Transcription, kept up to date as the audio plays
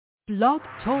Blog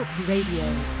Talk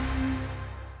Radio.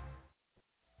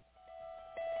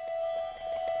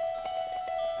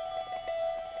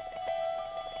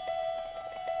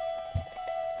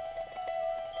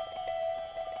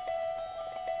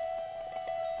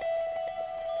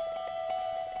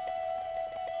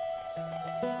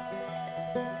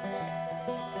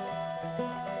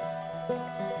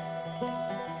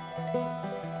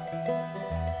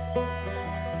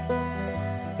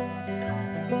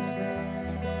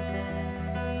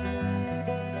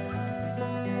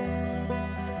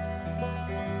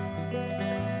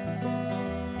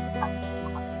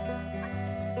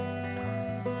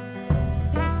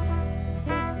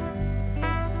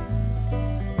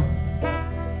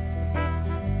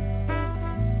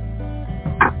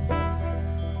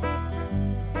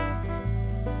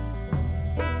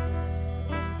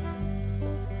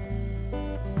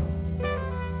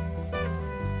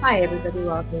 Hi, everybody.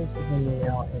 Welcome to the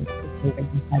Neil and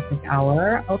Kristin Psychic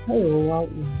Hour. Okay, well,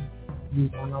 we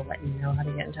want to let you know how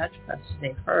to get in touch with us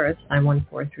today first.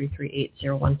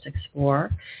 914-338-0164.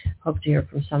 Hope to hear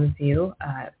from some of you.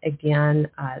 Again,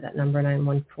 that number,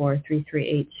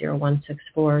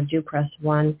 914-338-0164. Do press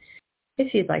 1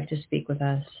 if you'd like to speak with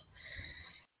us.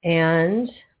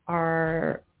 And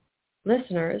our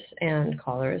listeners and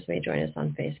callers may join us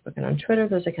on Facebook and on Twitter.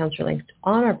 Those accounts are linked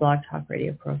on our Blog Talk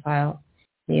Radio profile.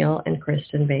 Neil and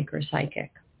Kristin Baker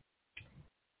Psychic.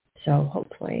 So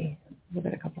hopefully we'll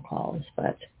get a couple calls.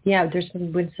 But yeah, there's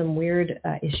been some weird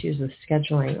issues with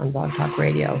scheduling on Blog Talk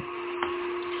Radio.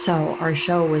 So our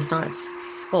show was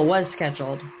was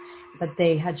scheduled, but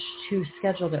they had to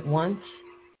schedule it once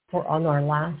for on our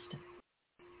last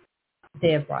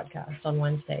day of broadcast on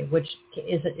Wednesday, which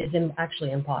is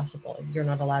actually impossible. You're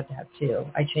not allowed to have two.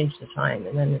 I changed the time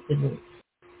and then it didn't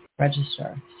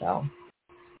register. So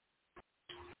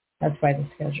that's why the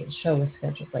show was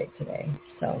scheduled late today.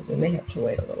 So we may have to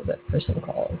wait a little bit for some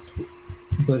calls.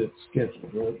 But it's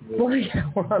scheduled, right? Well,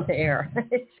 yeah, we're on the air.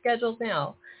 It's scheduled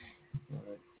now. All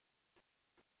right.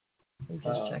 I'm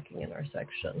just checking in our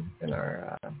section.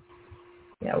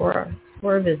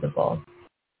 We're visible.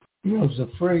 You know, there's a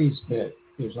phrase that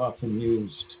is often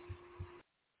used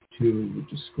to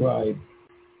describe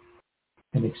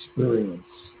an experience,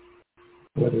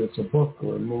 whether it's a book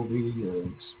or a movie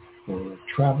or a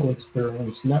travel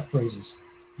experience, and that phrase is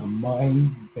a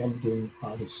mind-bending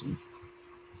odyssey.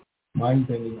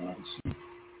 Mind-bending odyssey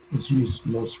is used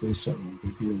most recently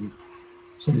in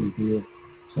some review of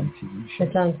some TV show.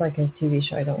 It sounds like a TV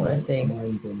show I don't want to see.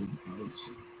 Mind-bending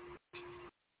odyssey.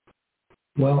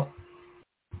 Well,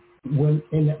 when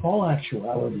in all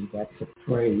actuality, that's a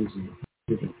phrase, and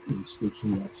figuratively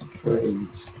speaking, that's a phrase,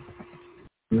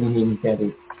 meaning that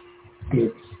it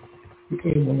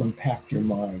will impact your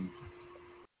mind,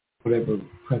 whatever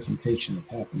presentation it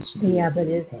happens to be. Yeah, but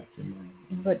impact your mind.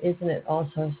 But isn't it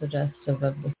also suggestive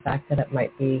of the fact that it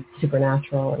might be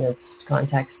supernatural in its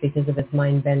context because of its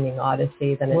mind-bending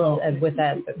odyssey? Then it's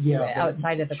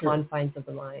outside of the confines of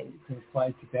the mind. You can apply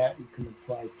to that. You can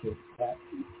apply to that.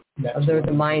 There's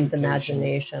the mind's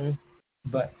imagination.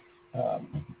 But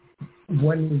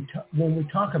when we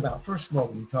talk about, first of all,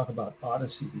 when we talk about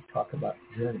odyssey, we talk about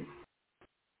journey.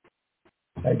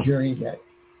 A journey that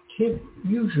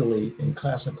usually in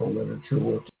classical literature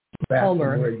will back to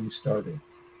where you started.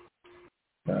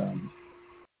 When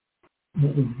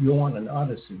we go on an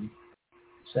odyssey,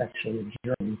 it's actually a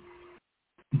journey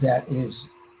that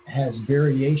has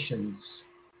variations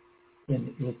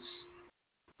in its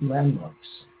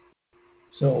landmarks.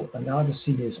 So an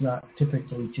odyssey is not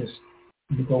typically just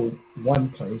you go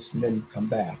one place and then come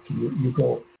back.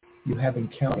 You have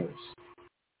encounters.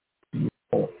 You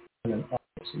go on an odyssey.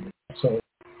 So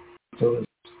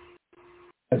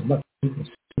as much as it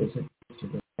is to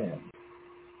the land.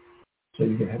 So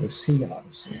you can have a sea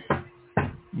odyssey.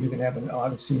 You can have an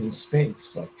odyssey in space,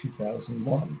 like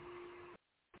 2001.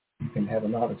 You can have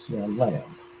an odyssey on land,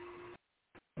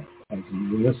 as in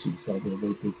Ulysses, although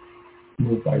they could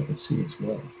move by the sea as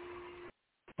well.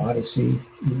 Odyssey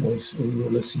was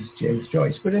Ulysses, James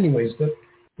Joyce. But anyways,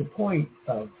 the point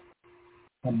of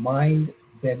a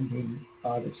mind-bending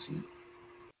odyssey.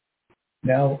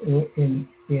 Now, in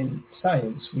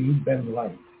science, we bend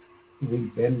light. We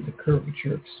bend the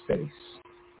curvature of space.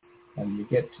 And you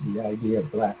get to the idea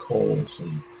of black holes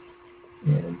and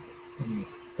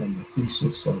the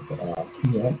thesis of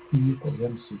E equals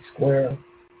mc squared,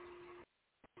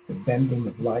 the bending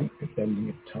of light, the bending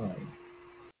of time.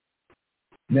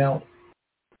 Now,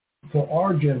 for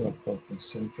our general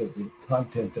purpose and for the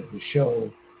content of the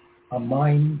show, a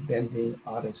mind-bending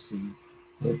odyssey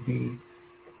would be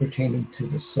pertaining to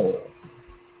the soul.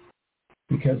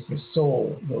 because the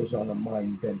soul goes on a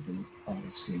mind-bending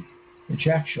odyssey, which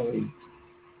actually,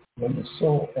 when the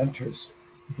soul enters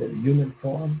the human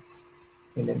form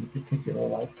in any particular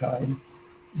lifetime,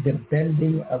 the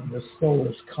bending of the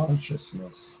soul's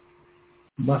consciousness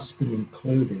must be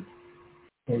included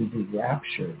in the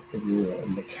rapture, if you will,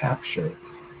 in the capture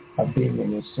of being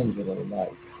in a singular life.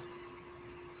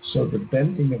 So the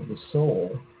bending of the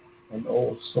soul, an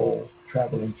old soul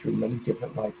traveling through many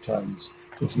different lifetimes,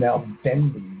 is now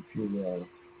bending, if you will,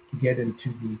 to get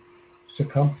into the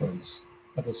circumference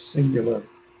of a singular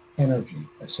energy,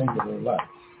 a singular life.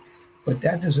 But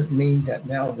that doesn't mean that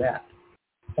now that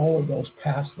all of those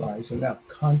past lives are now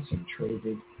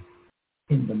concentrated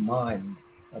in the mind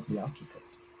of the occupant.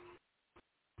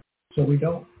 So we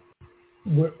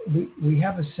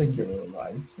have a singular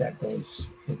life, that goes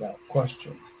without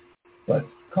question. But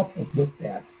coupled with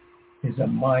that is a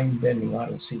mind-bending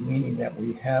odyssey, meaning that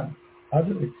we have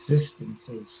other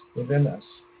existences within us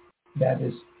that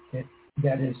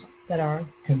are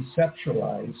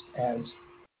conceptualized as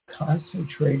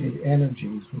concentrated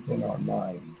energies within our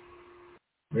mind,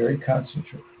 very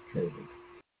concentrated.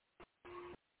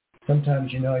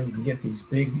 Sometimes, you can get these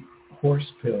big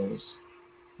horse pills,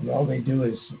 and all they do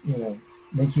is,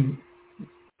 make you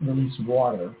release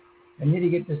water, and then you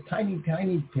get this tiny,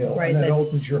 tiny pill, right, and it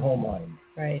opens your whole mind.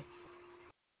 Right.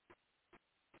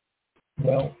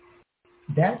 Well,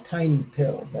 that tiny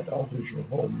pill that alters your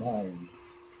whole mind,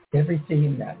 everything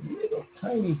in that little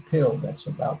tiny pill that's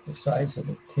about the size of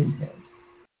a pinhead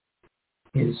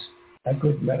is a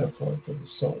good metaphor for the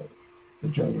soul, the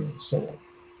journey of the soul.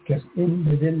 Because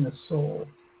within the soul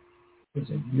is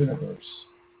a universe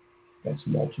that's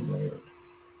multi-layered.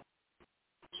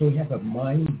 So we have a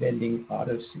mind-bending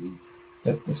odyssey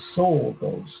that the soul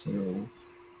goes through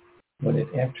when it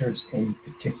enters a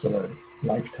particular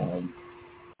lifetime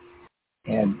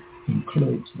and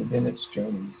includes within its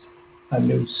journeys a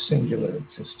new singular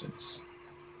existence.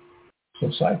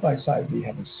 So side by side, we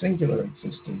have a singular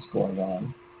existence going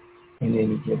on in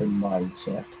any given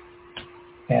mindset.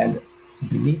 And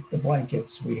beneath the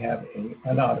blankets, we have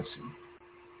an odyssey,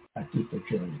 a deeper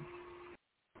journey.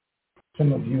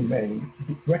 Some of you may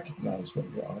recognize what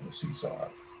your odysseys are.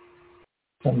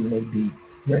 Some may be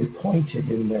very pointed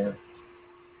in their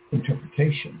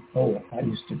interpretation. Oh, I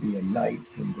used to be a knight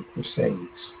in the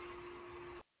Crusades.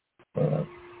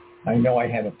 I know I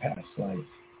had a past life.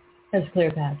 As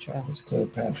Cleopatra.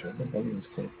 Everybody was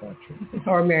Cleopatra.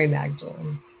 Or Mary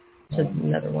Magdalene. That's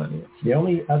another one. The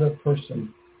only other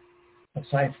person,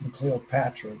 aside from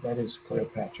Cleopatra, that is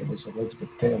Cleopatra, was Elizabeth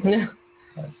Taylor. Yeah.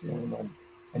 That's the only one.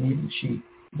 And even she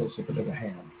was a bit of a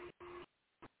ham.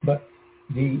 But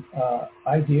the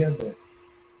idea that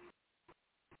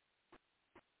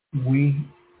we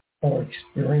are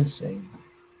experiencing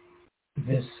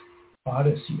this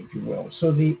odyssey, if you will.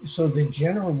 So the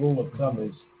general rule of thumb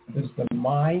is, does the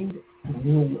mind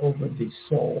rule over the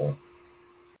soul,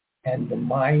 and the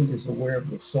mind is aware of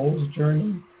the soul's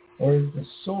journey, or is the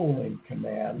soul in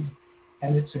command,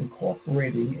 and it's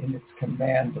incorporating in its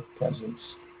command of presence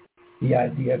the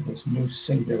idea of this new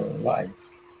singular life?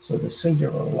 So the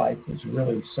singular life is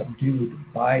really subdued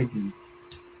by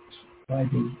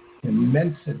the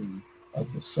immensity of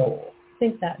the soul. I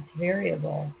think that's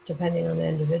variable depending on the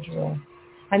individual.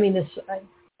 I mean,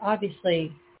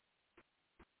 obviously,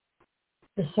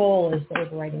 the soul is the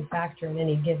overriding factor in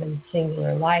any given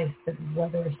singular life, but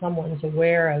whether someone's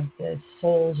aware of the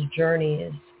soul's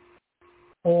journeys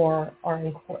or are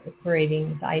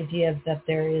incorporating the idea that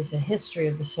there is a history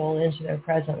of the soul into their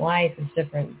present life is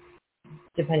different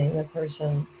depending on the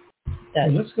person that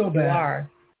well, let's go back. You are.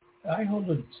 I hold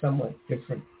a somewhat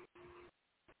different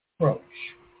approach.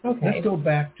 Okay. Let's go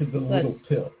back to the little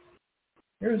pill.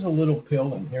 Here's a little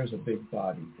pill and here's a big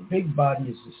body. The big body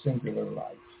is the singular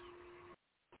life.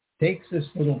 Takes this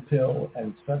little pill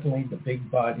and suddenly the big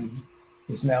body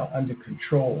is now under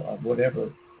control of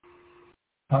whatever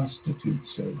constitutes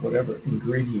or whatever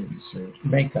ingredients or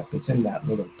makeup is in that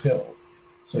little pill.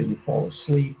 So you fall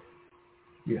asleep,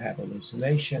 you have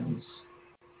hallucinations,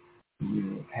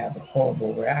 you have a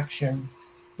horrible reaction.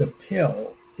 The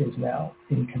pill is now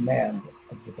in command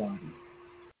of the body.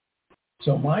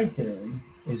 So my theory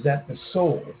is that the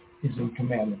soul is in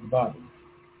command of the body.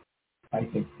 I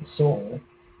think the soul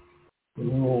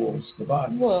rules the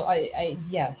body. Well,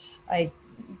 yes, I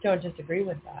don't disagree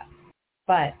with that.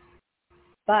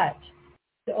 But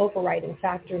the overriding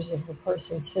factors of the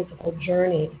person's physical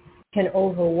journey can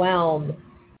overwhelm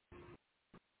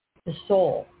the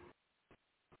soul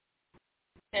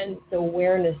and the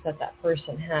awareness that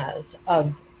person has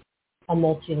of a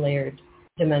multi-layered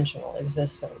dimensional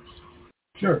existence.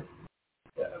 Sure.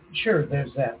 Sure,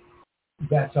 there's that.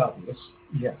 That's obvious,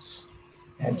 yes.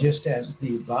 And just as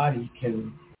the body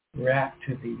can react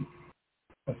to the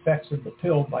effects of the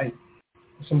pill by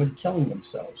somebody killing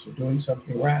themselves or doing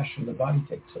something rash and the body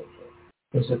takes over.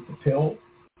 Was it the pill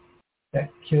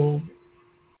that killed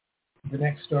the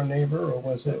next door neighbor, or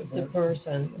was it the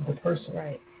person? The person.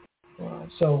 Right. Wow.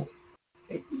 So,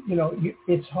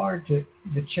 it's hard to,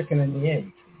 the chicken and the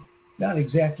egg. Not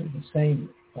exactly the same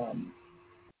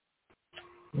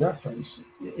reference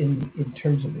in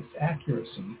terms of its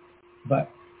accuracy,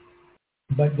 but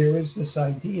there is this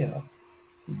idea,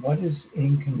 what is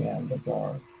in command of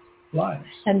our lives?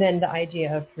 And then the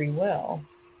idea of free will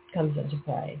comes into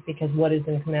play, because what is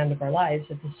in command of our lives?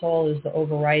 If the soul is the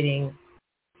overriding,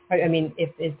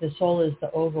 if the soul is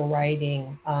the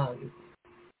overriding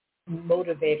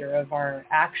motivator of our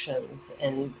actions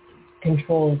and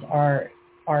controls our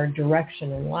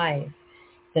direction in life,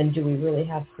 then do we really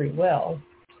have free will?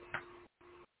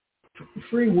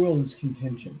 Free will is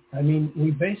contingent.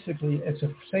 We basically, it's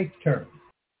a safe term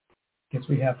because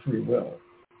we have free will.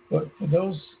 But for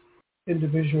those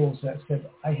individuals that said,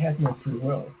 I had no free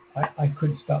will, I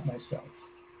couldn't stop myself,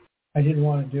 I didn't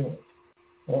want to do it,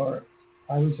 or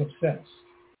I was obsessed.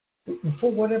 For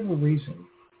whatever reason,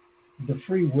 the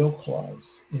free will clause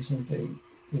isn't a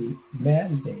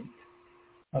mandate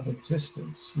of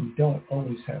existence. We don't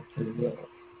always have free will.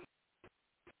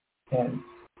 And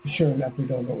sure enough, we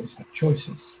don't always have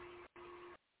choices.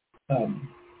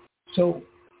 So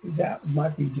that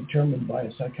might be determined by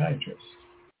a psychiatrist.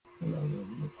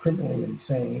 Criminally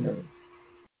insane,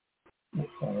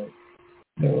 or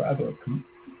there were other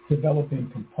developing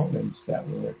components that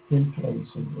were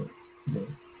influencing the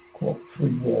quote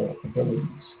free will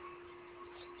abilities.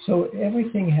 So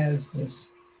everything has this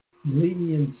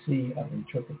leniency of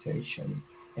interpretation,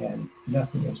 and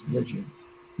nothing is rigid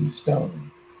in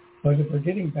stone. But if we're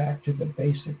getting back to the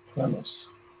basic premise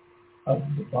of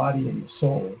the body and the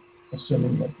soul,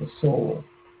 assuming that the soul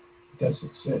does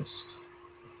exist,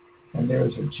 and there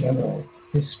is a general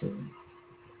history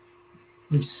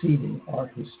preceding our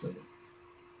history,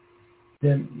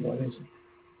 then what is it?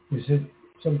 Is it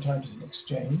sometimes an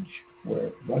exchange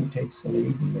where one takes the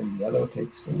lead and then the other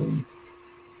takes the lead?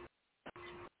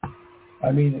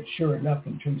 It's sure enough,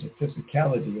 in terms of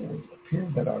physicality, it would appear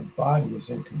that our body is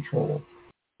in control.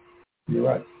 You're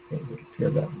right. It would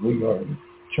appear that we are in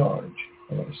charge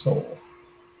of our soul.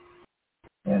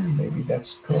 And maybe that's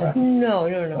correct. No.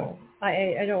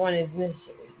 I don't want to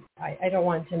I don't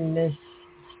want to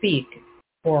misspeak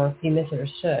or be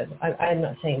misunderstood. I'm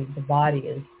not saying the body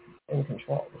is in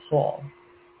control of the soul.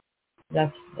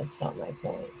 That's not my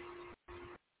point.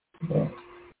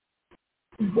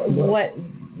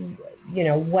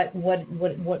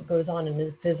 What goes on in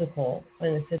the physical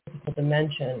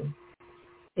dimension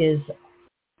is,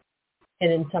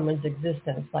 and in someone's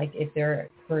existence, like if they're,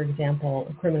 for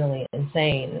example, criminally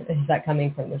insane, is that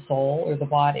coming from the soul or the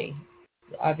body?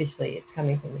 Obviously, it's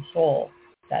coming from the soul.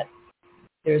 That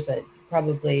there's a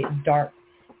probably dark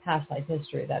past life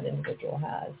history that individual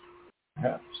has.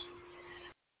 Perhaps.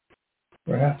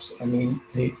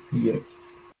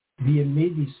 The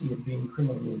immediacy of being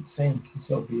criminally insane can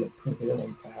still be a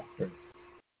prevailing factor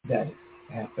that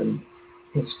happened.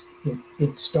 It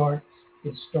started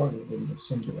in the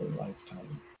singular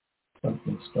lifetime.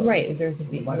 Something started. Right. There's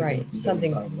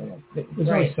something. There's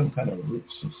always some kind of root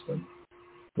system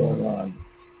going on.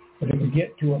 But if we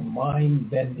get to a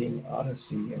mind-bending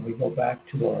odyssey and we go back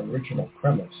to our original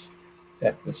premise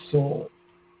that the soul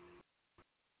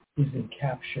is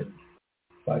encaptured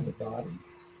by the body,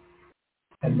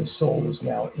 and the soul is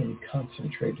now in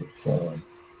concentrated form.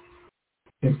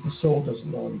 If the soul doesn't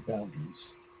know any boundaries,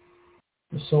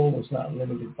 the soul is not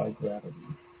limited by gravity.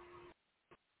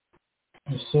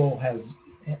 The soul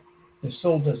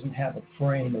doesn't have a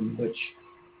frame in which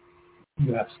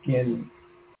you have skin,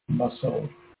 muscle,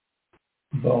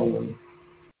 bone,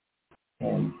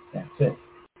 and that's it.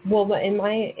 Well, in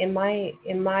my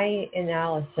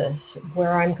analysis,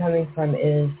 where I'm coming from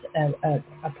is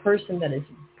a person that is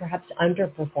perhaps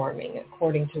underperforming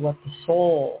according to what the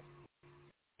soul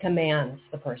commands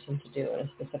the person to do in a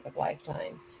specific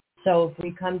lifetime. So if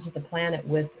we come to the planet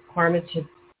with karma to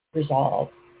resolve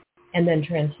and then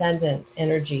transcendent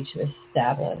energy to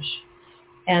establish,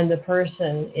 and the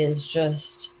person is just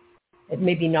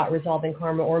maybe not resolving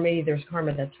karma, or maybe there's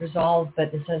karma that's resolved,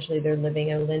 but essentially they're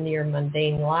living a linear,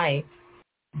 mundane life,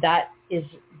 that is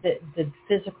the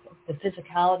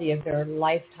physicality of their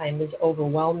lifetime is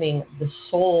overwhelming the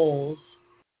souls,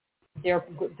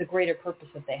 the greater purpose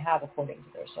that they have according to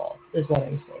their soul, is what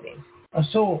I'm stating. A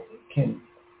soul can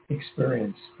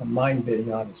experience a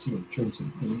mind-bending odyssey in terms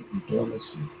of being in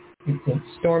dormancy.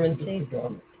 Dormancy.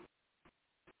 Dormant.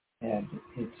 And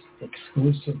it's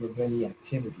exclusive of any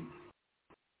activity.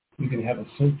 You can have a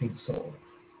sleeping soul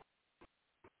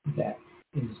that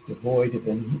is devoid of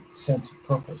any sense of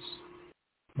purpose.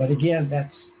 But again,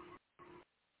 that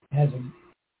has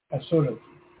a sort of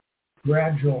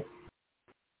gradual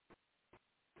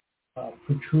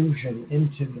protrusion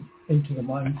into the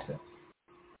mindset.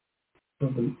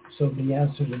 So the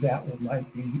answer to that one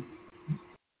might be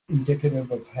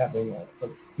indicative of having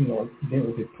they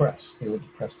were depressed. They were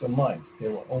depressed in mind. They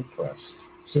were oppressed,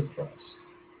 suppressed.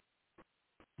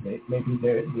 Maybe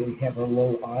they have a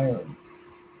low iron.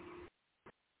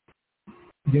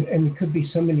 And it could be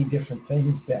so many different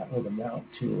things that would amount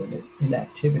to an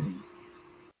inactivity.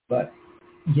 But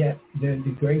yet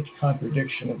the great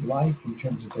contradiction of life in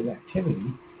terms of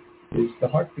inactivity is the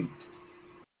heartbeat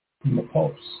and the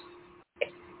pulse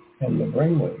and the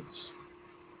brainwaves.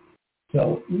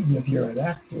 So even if you're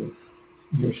inactive,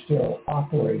 you're still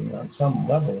operating on some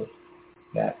level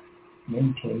that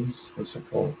maintains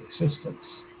physical existence.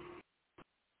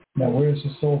 Now, where does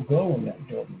the soul go in that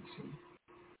dormancy?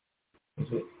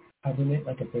 Does it hibernate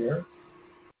like a bear?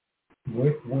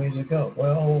 Where does it go?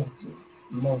 Well,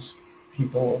 most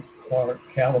people of our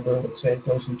caliber would say it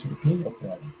goes into the pineal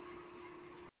gland.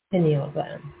 Pineal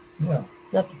gland. Yeah.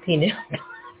 Not the pineal gland.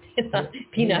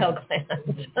 Pineal gland.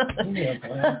 Pineal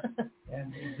gland.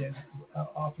 And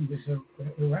often there's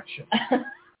an erection.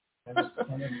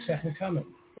 and it's second coming.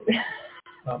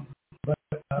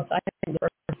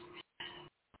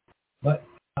 But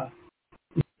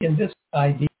in this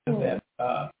idea that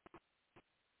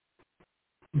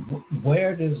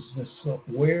where does the soul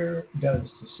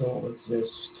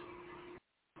exist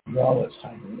while it's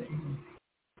hibernating?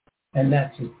 And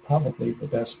that's probably the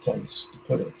best place to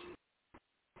put it.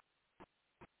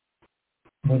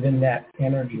 Within that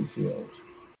energy field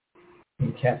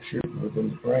and captured within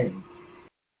the brain.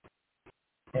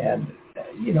 And,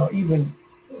 even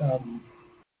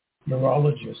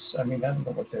neurologists, I don't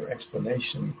know what their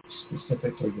explanation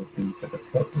specifically would be for the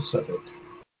purpose of it,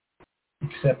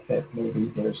 except that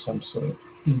maybe there's some sort of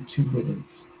intuitive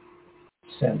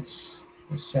sense,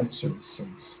 a sensory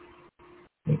sense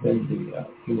within the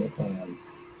pineal gland,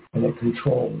 and it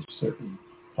controls certain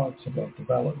parts of that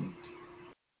development.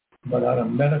 But on a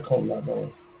medical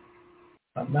level,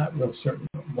 I'm not real certain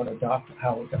what a doctor,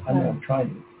 I'm trying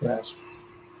to grasp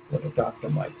what a doctor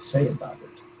might say about it.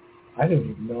 I don't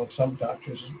even know if some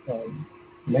doctors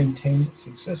maintain its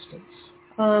existence.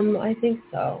 I think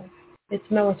so. It's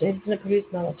melatonin. Doesn't it produce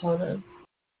melatonin?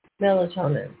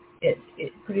 Melatonin. It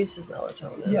produces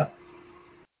melatonin. Yeah.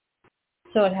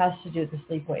 So it has to do with the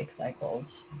sleep-wake cycles.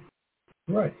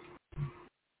 Right.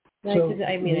 So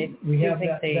we have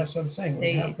that. That's what I'm saying.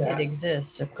 We have that. It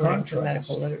exists according to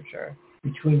medical literature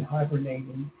between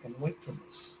hibernating and wakefulness.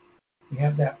 We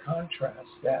have that contrast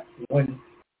that when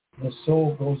the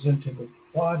soul goes into the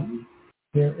body,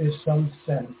 there is some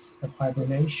sense of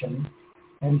hibernation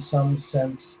and some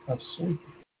sense of sleep.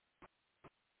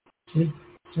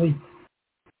 Sleep.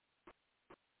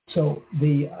 So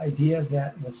the idea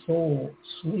that the soul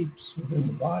sleeps within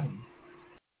the body,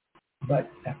 but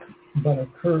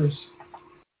occurs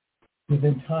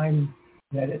within time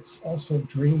that it's also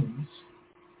dreams.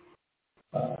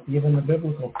 Even the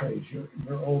biblical phrase,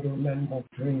 your older men will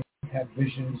dream, have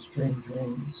visions, dreams.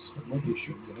 Maybe you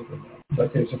should go over that.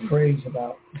 But there's a phrase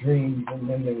about dreams, and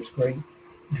then there's great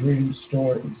dream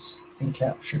stories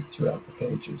encaptured throughout the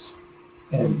pages,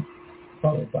 and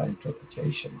followed by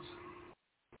interpretations.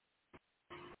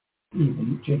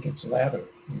 Even Jacob's ladder,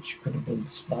 which could have been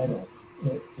spinal,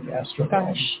 the astral.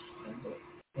 Gosh.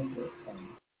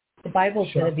 The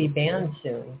Bible's going to be banned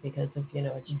soon because of,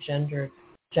 it's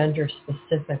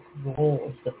gender-specific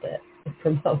roles that it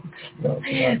promotes.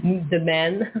 The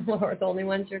men are the only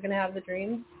ones who are going to have the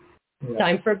dreams. Yeah.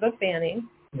 Time for book banning.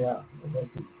 Yeah.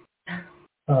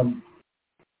 The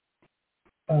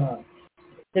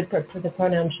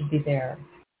pronoun should be there.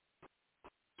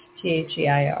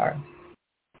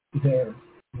 Their.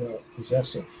 They're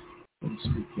possessive in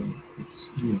speaking.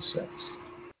 It's unisex.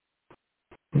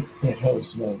 It holds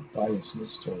no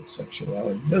biasness towards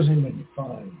sexuality. It doesn't even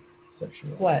define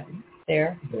sexuality. What?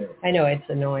 There? I know it's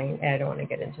annoying. I don't want to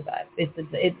get into that.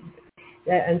 It's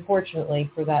unfortunately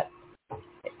for that,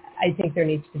 I think there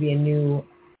needs to be a new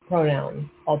pronoun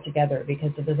altogether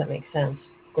because it doesn't make sense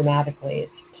grammatically.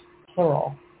 It's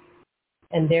plural.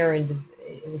 And there it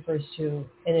refers to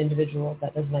an individual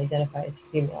that doesn't identify as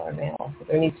female or male. So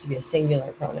there needs to be a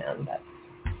singular pronoun that's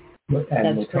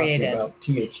created. About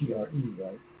THERE,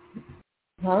 right?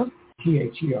 Huh?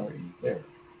 THERE, there.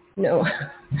 No.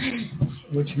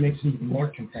 Which makes it even more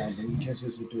confounding because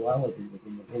there's a duality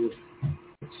within the word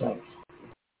itself.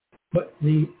 But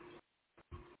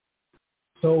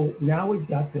so now we've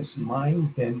got this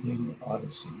mind-bending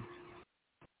odyssey,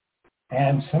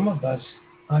 and some of us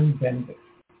unbend it.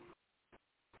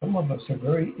 Some of us are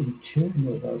very in tune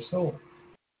with our soul,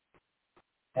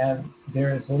 and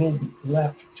there is little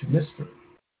left to mystery.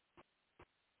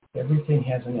 Everything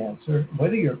has an answer.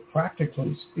 Whether you're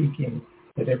practically speaking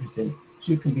that everything,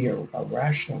 so you can be a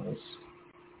rationalist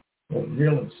or a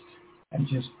realist and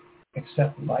just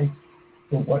accept life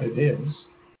for what it is,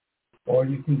 or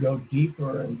you can go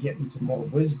deeper and get into more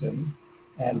wisdom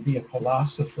and be a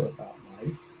philosopher about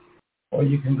life, or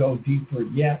you can go deeper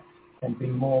yet and be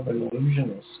more of an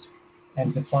illusionist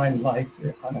and define life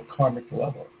on a karmic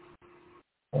level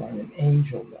or on an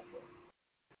angel level,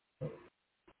 or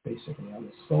basically on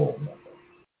a soul level.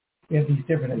 We have these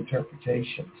different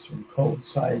interpretations from cold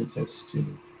scientists to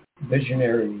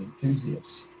visionary enthusiasts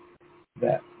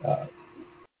that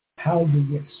how do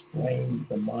we explain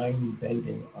the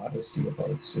mind-bending odyssey of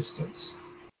our existence,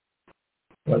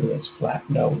 whether it's flat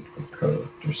note or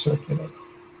curved or circular.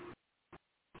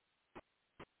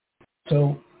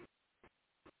 So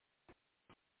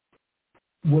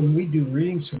when we do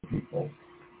readings for people,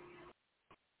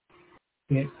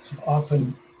 we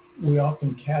often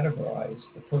categorize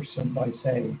the person by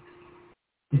saying,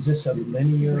 is this a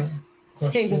linear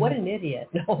question? Hey, what an idiot.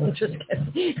 No, I'm just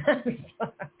kidding.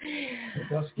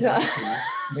 Dostoevsky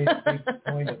made a big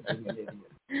point of being an idiot.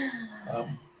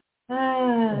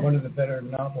 One of the better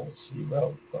novels he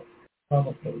wrote, but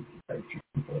probably very few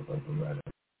people have ever read it.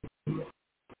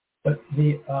 But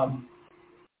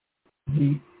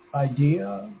the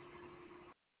idea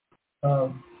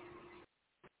of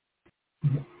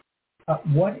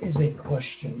what is a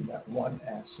question that one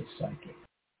asks a psychic?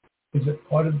 Is it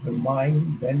part of the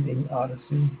mind-bending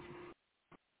odyssey?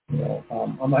 You know,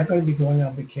 am I going to be going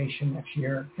on vacation next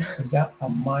year? Is that a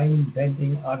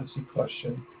mind-bending odyssey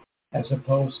question, as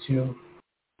opposed to,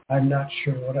 I'm not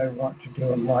sure what I want to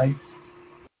do in life.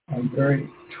 I'm very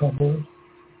troubled.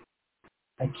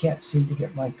 I can't seem to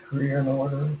get my career in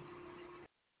order.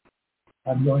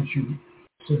 I'm going through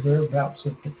severe bouts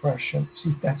of depression.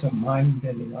 See, that's a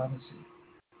mind-bending odyssey.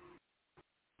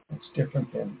 It's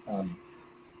different than,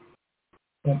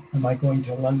 am I going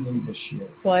to London this year?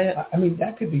 Well, I mean,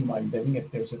 that could be mind-bending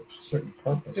if there's a certain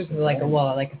purpose. This is like a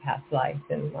past life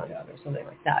in London or something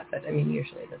like that. But I mean,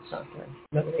 usually that's not the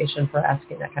motivation for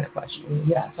asking that kind of question.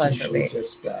 Yeah, it's usually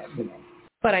just,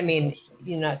 But I mean,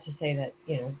 not to say that,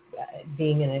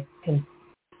 being in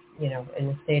a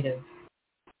state of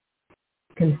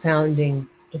confounding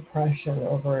depression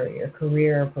over your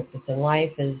career purpose in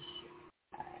life is,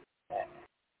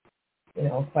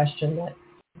 a question that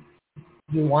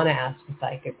you want to ask a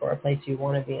psychic, or a place you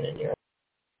want to be in your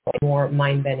more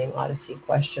mind-bending odyssey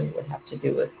question would have to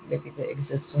do with maybe the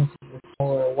existence of the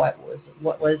soul, or what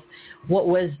was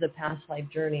the past life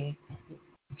journeys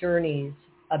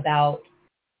about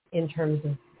in terms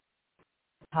of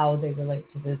how they relate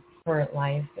to the current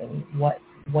life and what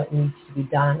needs to be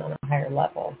done on a higher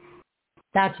level.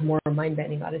 That's more a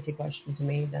mind-bending odyssey question to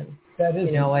me than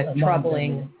a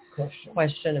troubling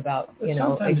question about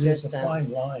sometimes existence. There's a fine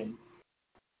line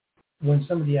when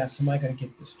somebody asks, "Am I going to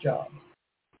get this job?"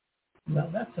 Now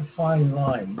that's a fine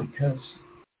line because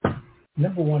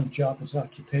number one, job is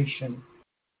occupation.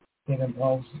 It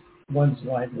involves one's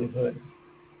livelihood,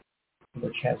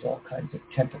 which has all kinds of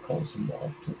tentacles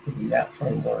involved in that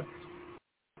framework.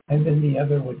 And then the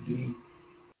other would be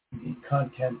the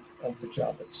content of the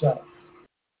job itself.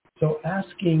 So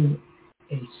asking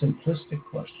a simplistic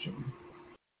question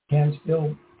can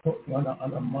still put one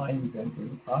on a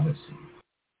mind-bending odyssey.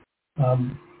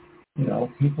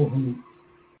 People who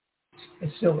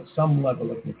are still at some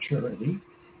level of maturity,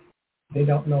 they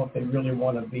don't know if they really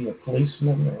want to be a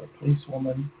policeman or a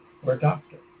policewoman or a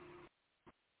doctor.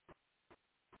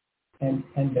 And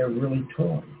they're really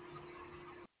torn.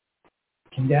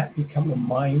 Can that become a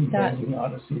mind-bending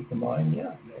odyssey of the mind?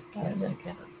 Yeah, it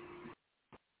can.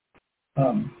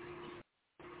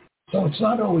 So it's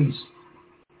not always,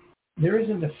 there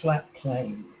isn't a flat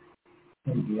plane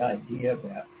in the idea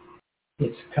that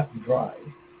it's cut and dry.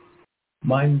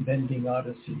 Mind-bending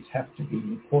odysseys have to be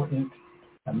important,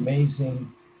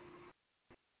 amazing,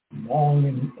 long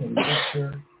in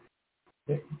nature,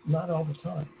 not all the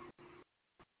time.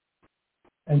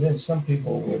 And then some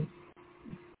people would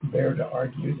dare to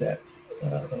argue that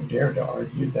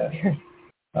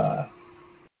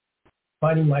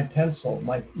finding my pencil,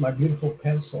 my beautiful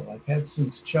pencil I've had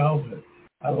since childhood,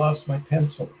 I lost my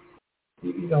pencil.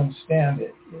 You don't stand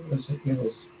it. It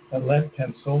was a lead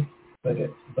pencil, but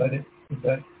you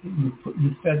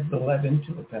fed the lead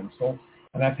into the pencil,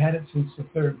 and I've had it since the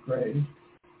 3rd grade,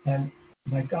 and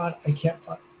my God, I can't.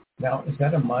 Now, is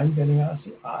that a mind-bending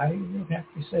honesty? I would have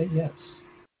to say yes.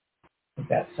 With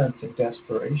that sense of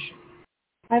desperation.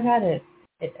 I've had it.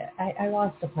 I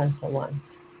lost a pencil once.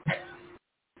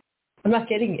 I'm not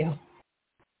kidding you.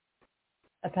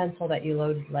 A pencil that you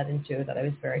loaded lead into that I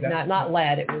was not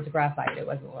lead, it was graphite. It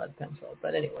wasn't a lead pencil.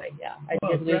 But anyway, yeah. I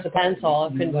did lose a pencil.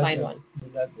 I couldn't find one.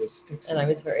 And I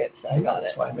was very upset about it.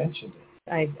 That's why I mentioned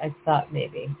it. I thought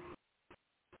maybe.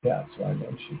 Yeah, that's why I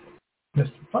mentioned it. The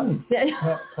fun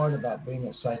part about being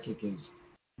a psychic is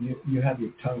you have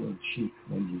your tongue in cheek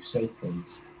when you say things,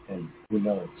 and you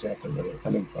know exactly where they're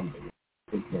coming from.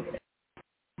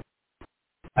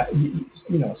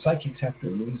 Psychics have to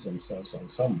amuse themselves on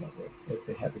some level if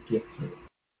they have a gift for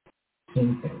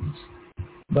seeing things.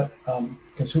 But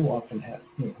because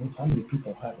how many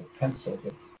people have a pencil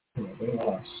that they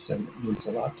lost, and it means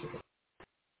a lot to them.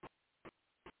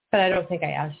 But I don't think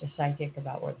I asked a psychic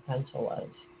about where the pencil was.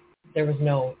 There was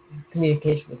no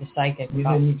communication with the psychic. You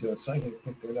didn't need to. A psychic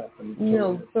picked it up.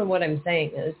 No, but what I'm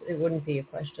saying is it wouldn't be a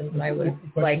question that I would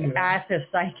ask a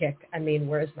psychic. I mean,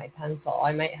 where's my pencil?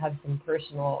 I might have some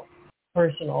personal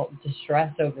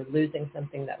distress over losing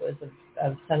something that was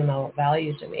of sentimental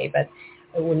value to me, but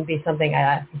it wouldn't be something I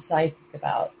asked a psychic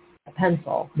about. A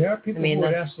pencil. There are people who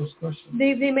would ask those questions.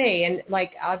 They may, and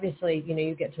obviously,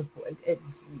 you get to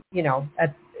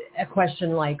a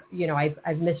question like,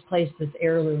 I've misplaced this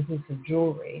heirloom piece of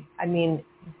jewelry. I mean,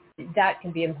 that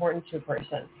can be important to a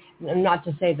person. And not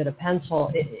to say that a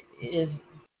pencil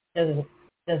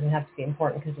doesn't have to be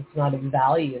important because it's not of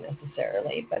value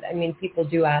necessarily. But I mean, people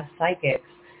do ask psychics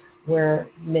where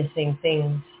missing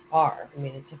things are. I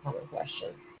mean, it's a common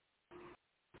question.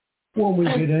 When we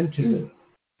get into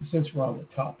since we're on the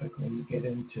topic, when you get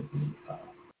into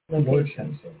the word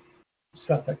pencil,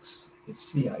 suffix is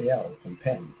CIL from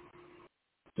pen.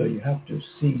 So you have to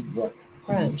see what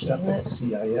French, suffix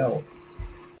CIL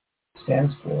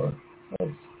stands for.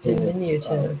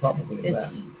 Diminutive. Probably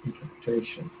Latin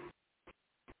interpretation.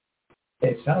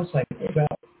 It sounds like bell.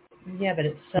 Yeah, but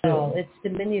it's cell. It's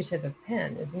diminutive of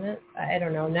pen, isn't it? I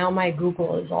don't know. Now my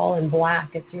Google is all in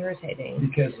black. It's irritating.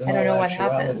 Because I don't know what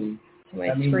happened to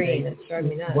my screen. It's driving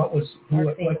me nuts. What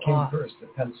came first, the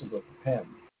pencil or the pen?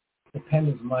 The pen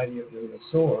is mightier than the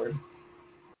sword.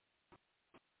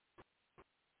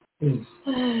 Is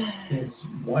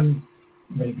one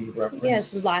maybe reference? Yes,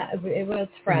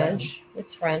 it's French. Yeah.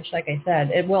 It's French, like I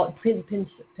said.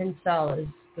 Pincel is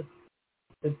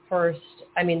the first.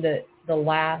 I mean, the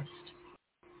last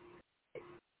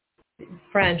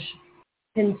French.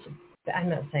 I'm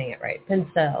not saying it right.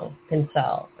 Pincel. I'm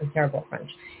terrible at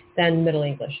French. Then Middle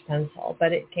English pencil,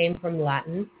 but it came from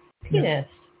Latin penis.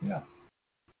 Yeah.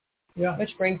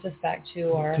 Which brings us back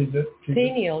to our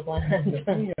pineal gland. The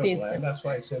pineal gland. That's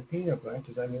why I said pineal gland,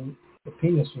 because I knew the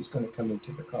penis was going to come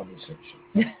into the conversation.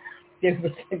 It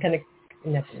was going to.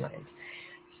 Never mind.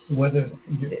 Whether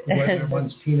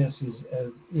one's penis is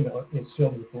is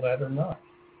filled with lead or not.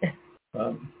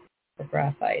 Or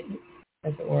graphite,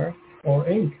 as it were. Or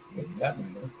ink, in that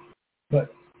matter.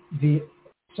 But it's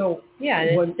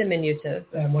diminutive.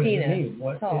 And what penis, does it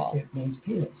mean? Tall. It means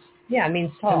penis. Yeah, it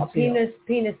means tall. Pencil.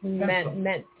 Penis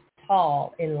meant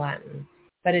tall in Latin,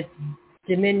 but it's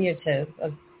diminutive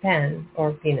of pen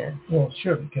or penis. Well,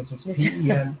 sure, because it's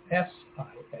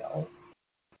P-E-N-S-I-L,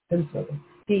 pencil,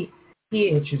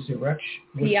 which is erection.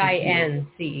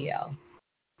 P-I-N-C-E-L.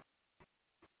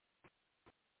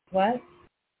 What?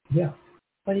 Yeah.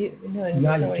 What do you? No, I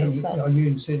don't know. Are you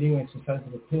insinuating it's the size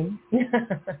of a pin?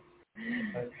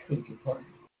 I think you're pardon.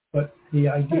 But the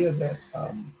idea that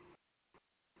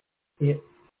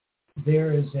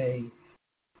there's a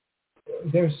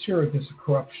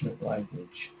corruption of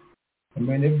language. I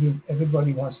mean,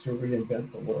 everybody wants to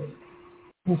reinvent the word.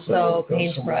 So it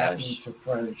goes from Latin to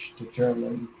French to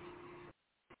German,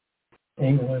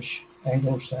 English,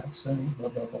 Anglo-Saxon, blah,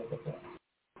 blah, blah, blah, blah.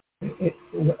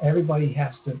 Everybody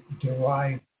has to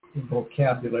derive the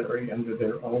vocabulary under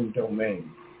their own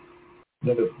domain.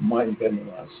 Another mind-bending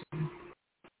lesson.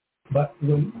 But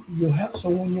when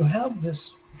you have this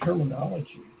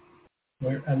terminology,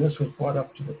 and this was brought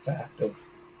up to the fact of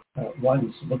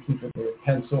one's looking for their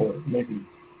pencil, or maybe,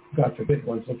 God forbid,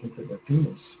 one's looking for their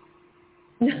penis.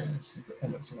 And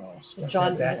it's all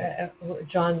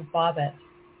John Bobbitt.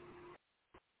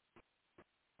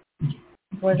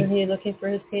 Wasn't he looking for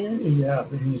his penis? Yeah,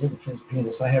 but he was looking for his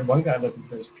penis. I had one guy looking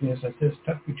for his penis. I said, it's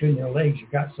tucked between your legs. You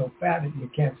got so fat that you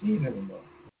can't see it anymore.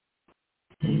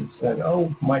 He said,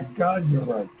 oh, my God, you're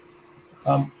right.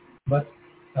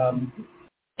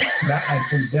 And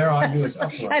from there on, he was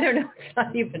upright. I don't know. It's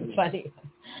not even funny.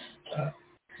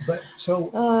 But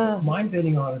so,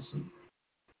 mind-bending Odyssey.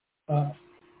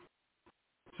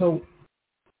 So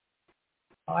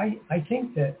I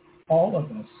think that all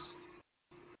of us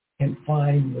can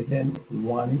find within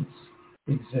one's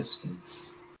existence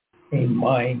a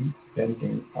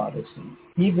mind-bending Odyssey,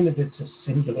 even if it's a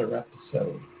singular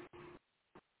episode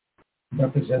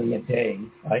representing a day,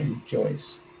 i.e. Joyce,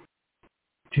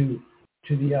 to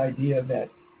the idea that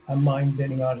a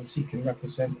mind-bending Odyssey can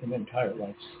represent an entire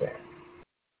lifespan.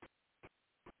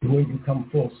 When you come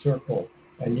full circle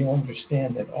and you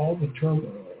understand that all the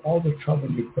turmoil, all the trouble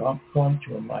you've gone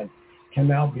through in life can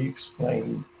now be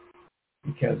explained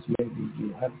because maybe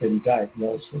you have been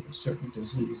diagnosed with a certain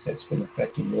disease that's been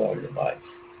affecting you all your life.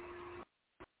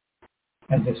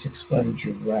 And this explains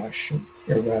your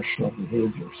irrational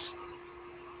behaviors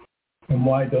and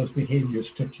why those behaviors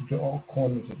took you to all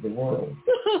corners of the world.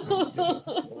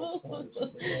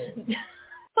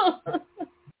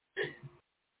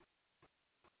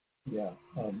 Yeah.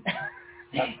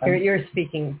 You're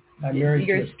speaking. I'm married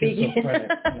you're to a speaking.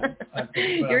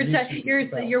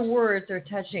 schizophrenic. Your words are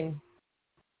touching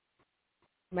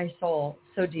my soul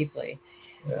so deeply.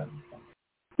 Yeah.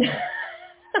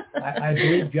 I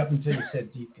believed you up until you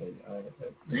said deeply.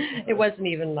 It wasn't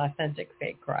even an authentic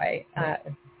fake cry.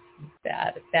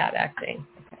 Bad acting.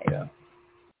 Okay. Yeah.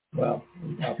 Well,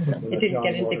 it didn't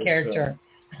get into character.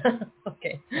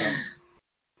 Okay.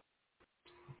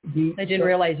 I didn't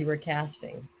realize you were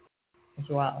casting as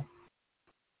well.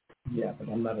 Yeah, but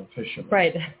I'm not a fisherman.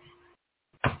 Right.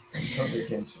 I'm totally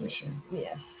against fishing.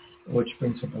 Yes. Which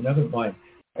brings up another point.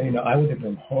 I would have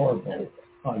been horrible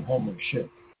on Homer's ship,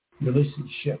 Ulysses'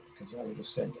 ship, because I would have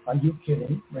said, "Are you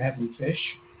kidding? We're having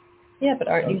fish?" Yeah, but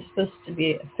aren't you supposed to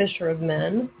be a fisher of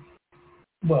men?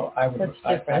 Well, I would. That's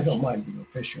different. I don't mind being a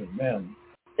fisher of men,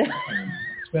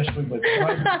 especially with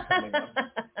Friday coming up.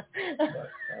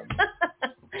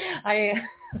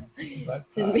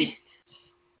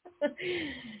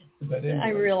 But anyway. I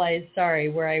realized, sorry,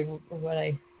 what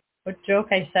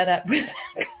joke I set up with.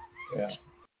 Yeah.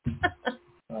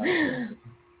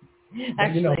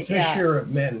 Actually, fisher of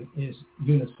men is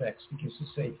unisex because to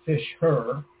say fish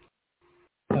her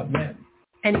of men.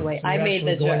 Anyway, so I made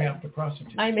the going joke. After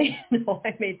prostitutes. I made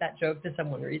that joke to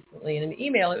someone recently in an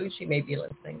email. She may be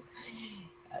listening.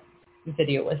 The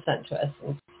video was sent to us,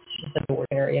 and she said the word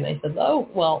fairy, and I said, "Oh,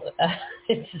 well,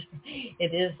 it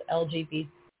is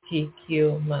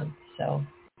LGBTQ month, so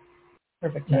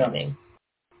perfect timing." Yeah.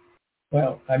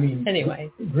 Well, I mean,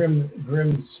 anyway,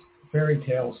 Grimm's fairy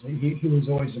tales. He was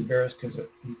always embarrassed because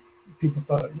people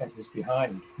thought it meant his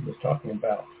behind. He was talking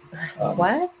about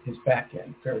what? His back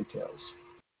end fairy tales.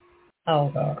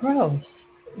 Oh, gross.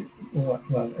 Well,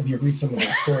 if you read some of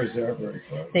the stories, they're very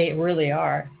gross. They really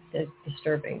are. It's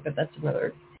disturbing, but that's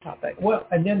another topic. Well,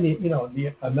 and then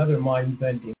another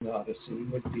mind-bending odyssey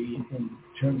would be in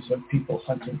terms of people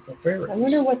hunting for fairies. I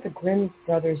wonder what the Grimm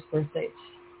brothers' birthdays.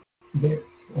 They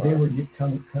were a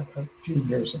few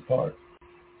years apart.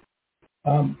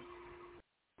 And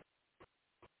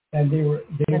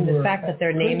the fact that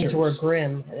their names were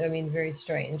Grimm, I mean, very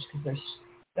strange because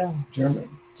they're German.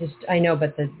 Just I know,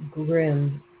 but the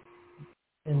Grimm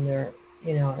and their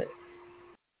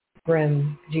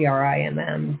Grimm,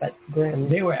 Grimm, but Grimm.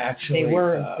 They were actually.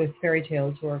 The fairy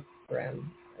tales were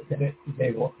Grimm.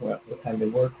 They were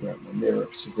Grimm, and they were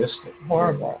sadistic.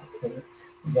 Horrible.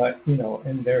 But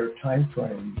in their time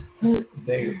frame,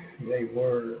 they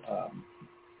were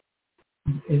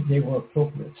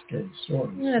appropriate scary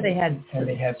stories. Yeah, they had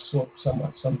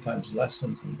sometimes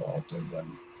lessons involved in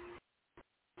them.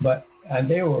 And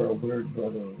they were a weird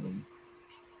brotherly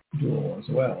duo as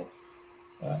well.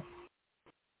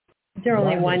 They're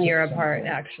only 1 year apart,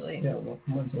 actually. Yeah,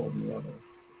 one's older than the other.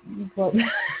 Well,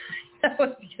 that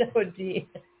would be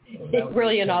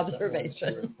really an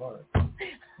observation.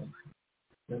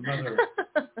 Their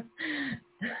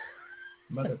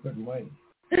mother couldn't wait.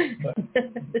 But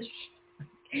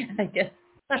I guess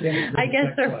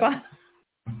their father.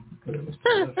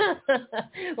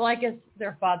 Well, I guess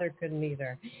their father couldn't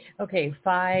either. Okay,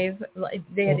 5.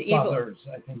 They had evil. Fathers,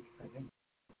 I think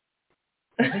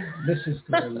Mrs.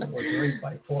 Grimm was raised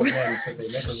by 4 men, so they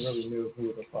never really knew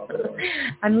who the father was.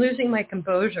 I'm losing my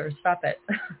composure. Stop it.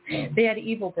 They had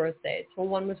evil birthdays. Well,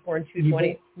 one was born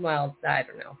 220. Well, I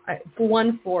don't know.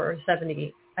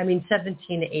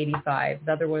 1785.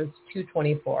 The other was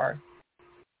 224.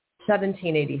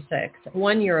 1786.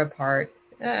 1 year apart.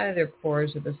 Their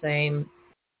pores are the same.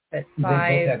 But 5,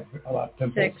 they both had a lot of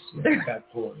pimples. 6, bad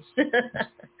pores.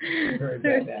 Very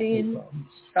 13.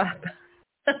 Stop.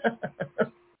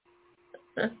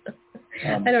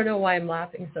 I don't know why I'm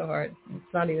laughing so hard.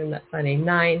 It's not even that funny.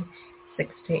 9,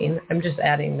 16. I'm just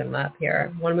adding them up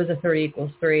here. One was a 30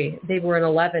 equals 3. They were an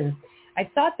 11. I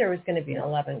thought there was going to be an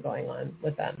 11 going on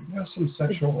with them. There's some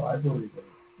sexual rivalry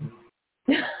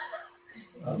there.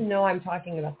 No, I'm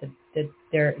talking about the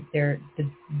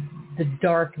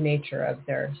dark nature of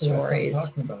their stories.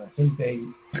 That's what I'm talking about. I think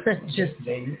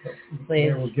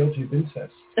they were guilty of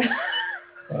incest,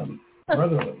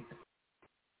 brotherly,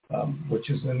 which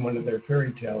is in one of their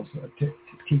fairy tales, T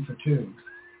for Two.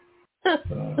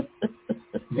 It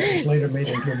was later made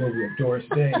into a movie of Doris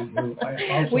Day, who I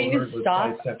also heard was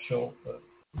bisexual,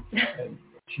 and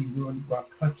she ruined Rock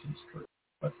Hudson's career.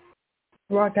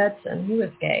 Rock Hudson, he was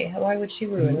gay. Why would she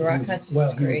ruin Rock Hudson's career?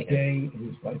 Well, he was gay, he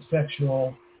was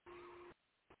bisexual,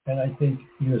 and I think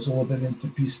he was a little bit into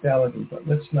bestiality, but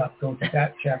let's not go to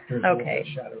that chapter. It's a little bit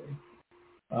shadowy.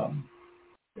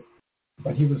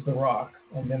 But he was the Rock,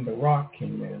 and then the Rock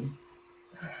came in,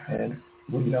 and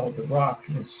we know the Rock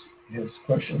is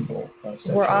questionable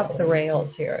sexuality. We're off the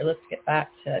rails here. Let's get back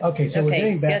to... Okay, so we're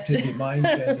getting back to the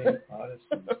mind-bending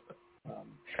odyssey.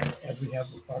 As we have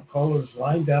our callers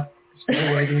lined up,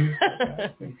 still waiting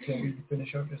until we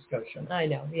finish our discussion. I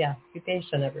know, yeah. Be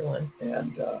patient, everyone.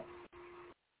 And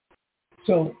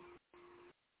so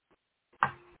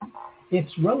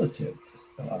it's relative,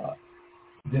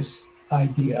 this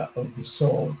idea of the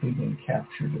soul being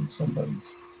captured in somebody's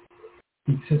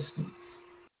existence.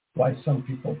 Why some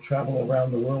people travel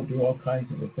around the world, do all kinds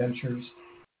of adventures,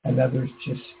 and others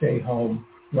just stay home,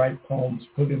 write poems,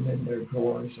 put them in their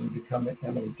drawers, and become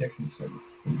Emily Dickinson.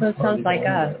 That sounds like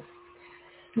us.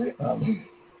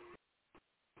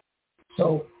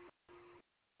 So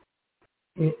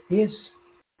it is,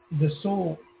 the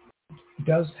soul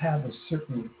does have a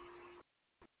certain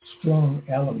strong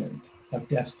element of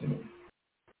destiny.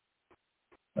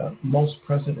 Most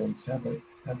presidents have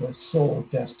a soul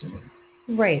destiny.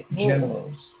 Right.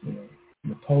 Generals,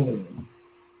 Napoleon,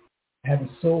 have a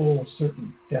soul,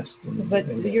 certain destiny. But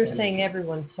you're saying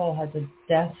everyone's soul has a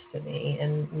destiny,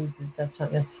 and that's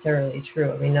not necessarily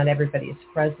true. I mean, not everybody is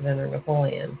president or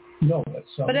Napoleon. No,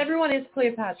 but everyone is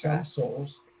Cleopatra. Some souls,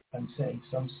 I'm saying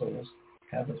some souls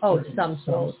have a certain... Some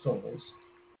souls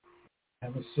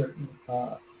have a certain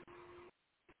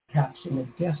capsule of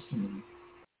destiny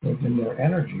within their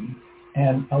energy,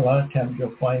 and a lot of times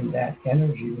you'll find that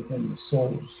energy within the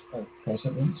souls of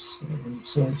presidents, within the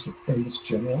souls of famous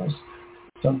generals,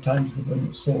 sometimes within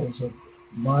the souls of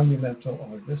monumental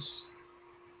artists.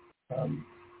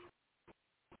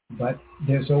 But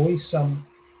there's always some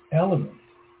element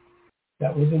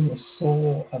that within the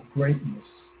soul of greatness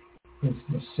is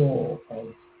the soul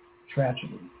of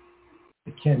tragedy.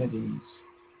 The Kennedys,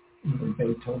 even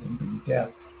Beethoven being deaf.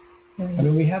 Mm-hmm. I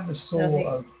mean, we have the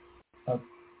soul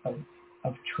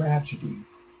of tragedy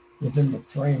within the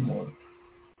framework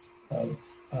of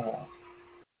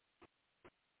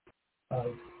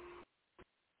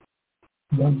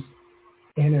one's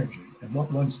energy and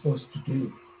what one's supposed to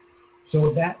do.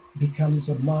 So that becomes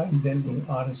a mind-bending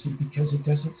odyssey because it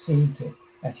doesn't seem to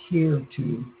adhere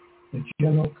to the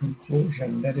general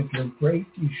conclusion that if you're great,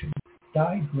 you should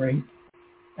die great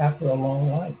after a long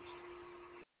life.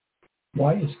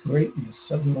 Why is greatness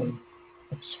suddenly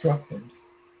obstructed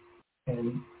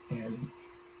and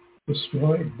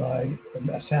destroyed by an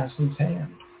assassin's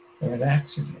hand or an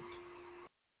accident?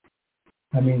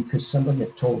 I mean, because somebody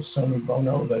had told Sonny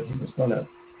Bono that he was going to,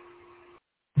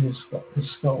 his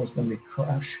skull was going to be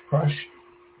crushed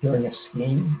during a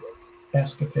skiing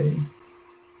escapade.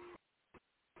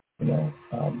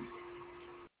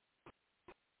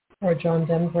 Or John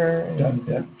Denver.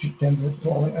 Denver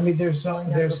falling. I mean, there's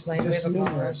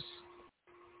numerous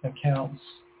accounts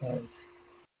of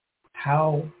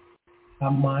how a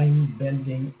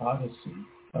mind-bending odyssey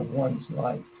of one's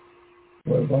life,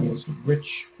 where one is rich,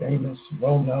 famous,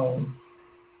 well-known,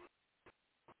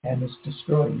 and is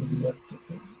destroyed.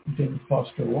 David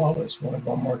Foster Wallace, one of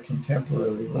our more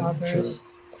contemporary literature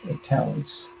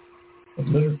talents of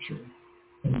literature,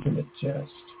 Infinite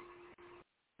Jest,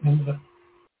 ended up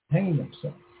hanging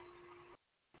himself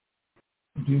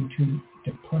due to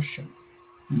depression.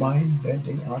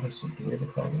 Mind-bending odyssey. Do we ever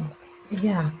call that?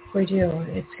 Yeah, we do.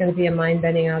 It's going to be a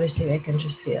mind-bending odyssey. I can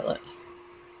just feel it.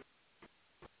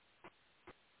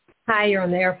 Hi, you're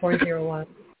on the Air 401.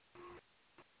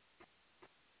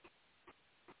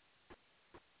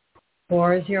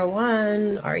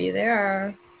 401, are you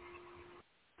there?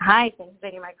 Hi, thanks for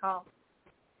taking my call.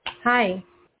 Hi.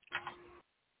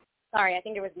 Sorry, I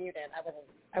think it was muted.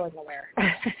 I wasn't aware.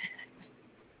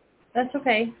 That's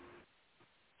okay.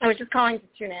 I was just calling to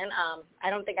tune in. I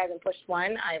don't think I've been pushed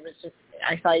one. I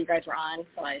saw you guys were on,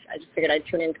 so I just figured I'd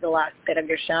tune into the last bit of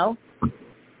your show.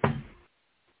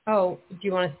 Oh, do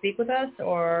you want to speak with us,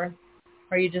 or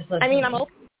are you just listening? I mean, I'm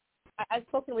open. I've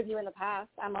spoken with you in the past.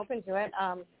 I'm open to it.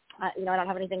 I don't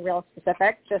have anything real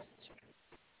specific. Just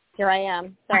here I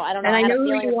am. So I don't know. And I know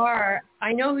who you are.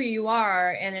 I know who you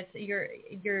are, and it's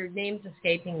your name's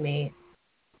escaping me.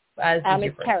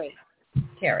 It's Terry.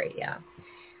 Terry, yeah.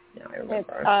 No, I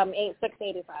remember. It's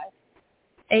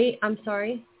 8685. I'm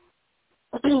sorry.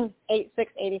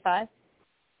 8685.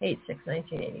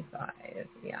 1985.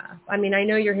 Yeah. I mean, I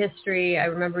know your history. I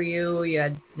remember you. You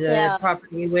had the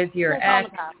property with your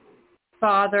ex-father.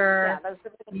 Yeah,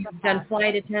 You've done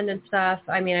flight attendant stuff.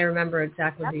 I mean, I remember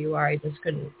exactly who you are. I just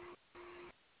couldn't.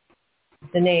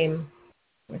 The name.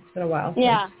 It's been a while.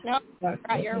 Yeah. No.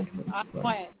 You're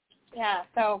quiet. Yeah.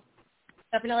 So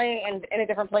definitely in a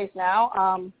different place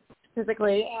now,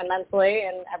 physically and mentally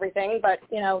and everything. But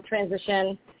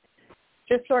transition.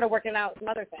 Just sort of working out some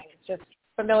other things. Just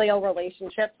familial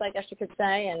relationships, I guess you could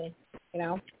say. And,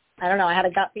 I don't know. I had a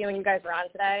gut feeling you guys were on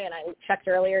today, and I checked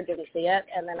earlier, didn't see it,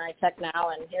 and then I checked now,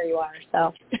 and here you are.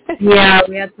 So yeah,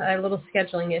 we had a little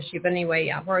scheduling issue. But anyway,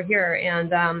 yeah, we're here.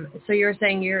 And so you're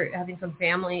saying you're having some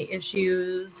family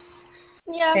issues?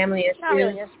 Yeah, family issues? Not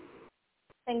really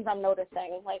things I'm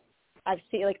noticing. Like, I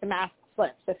see, like, the mask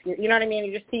slips. If you know what I mean?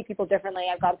 You just see people differently.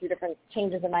 I've gone through different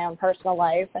changes in my own personal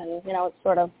life, and, it's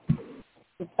sort of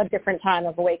a different time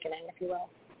of awakening, if you will.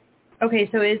 Okay,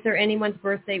 so is there anyone's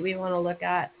birthday we want to look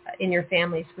at in your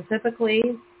family specifically,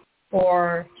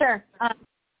 or? Sure.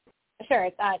 Sure.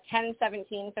 It's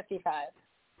 10/17/55.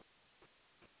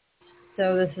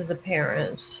 So this is a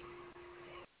parent.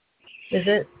 Is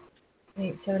it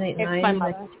 8, 7, 8, 9, it's my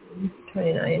mother.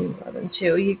 29, 11,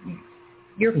 2?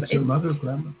 It's your mother,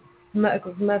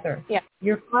 grandmother. Mother. Yeah.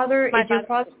 Your father My is your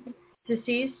father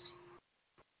deceased?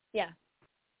 Yeah.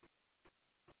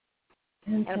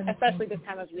 And especially this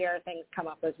time of year, things come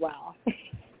up as well.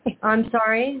 I'm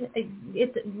sorry.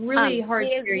 It's really hard to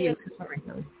hear you.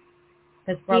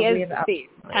 It's probably he is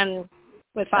deceased. And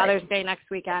with Father's Day next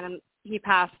weekend, and he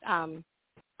passed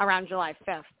around July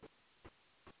 5th.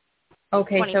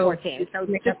 Okay, 2014. So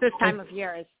just this time of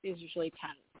year is usually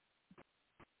tense.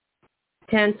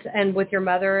 Tense, and with your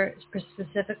mother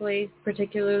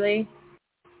particularly?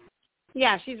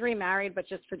 Yeah, she's remarried, but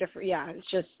just for different. Yeah, it's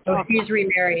just. Oh, she's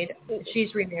remarried.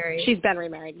 She's remarried. She's been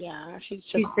remarried. Yeah, she's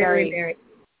been remarried.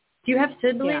 Do you have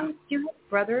siblings? Yeah. Do you have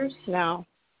brothers? No.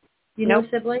 You know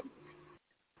siblings?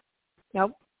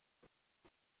 Nope.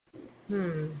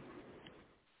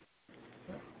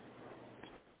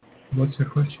 What's the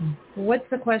question? What's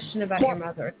the question about your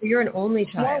mother? You're an only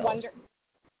child.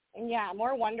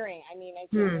 More wondering. I mean, I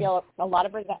feel a lot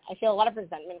of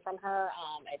resentment from her.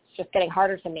 It's just getting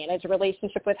harder to manage a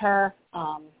relationship with her.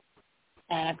 And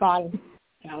I've gone,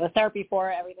 the therapy for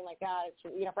it, everything like that.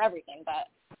 It's for everything. But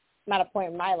I'm at a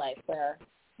point in my life where,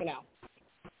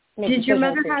 did your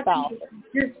mother have?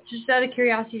 Just out of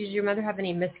curiosity, did your mother have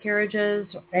any miscarriages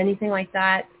or anything like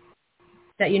that?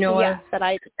 That you know of?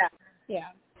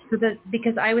 Yeah.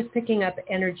 Because I was picking up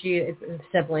energy of a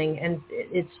sibling, and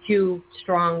it's too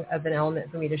strong of an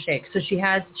element for me to shake. So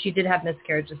she did have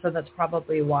miscarriages, so that's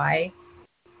probably why.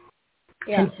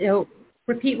 Yeah. And so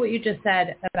repeat what you just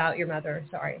said about your mother.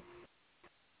 Sorry.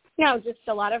 No, just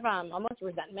a lot of almost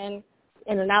resentment.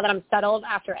 And now that I'm settled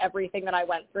after everything that I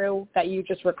went through that you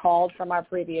just recalled from our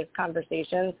previous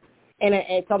conversations, and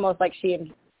it's almost like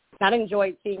she not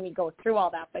enjoyed seeing me go through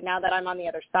all that, but now that I'm on the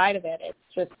other side of it,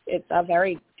 it's a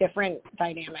very different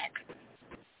dynamic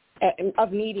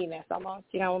of neediness almost.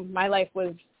 My life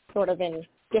was sort of in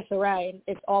disarray.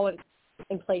 It's all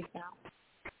in place now.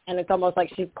 And it's almost like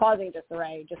she's causing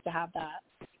disarray just to have that.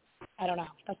 I don't know.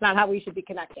 That's not how we should be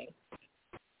connecting.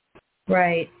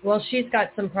 Right. Well, she's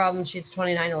got some problems. She's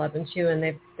 29/11 too, and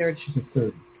they're. She's a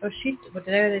 30. Oh, what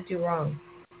did I do wrong?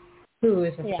 Who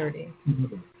is a 30?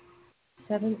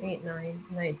 7, 8, 9,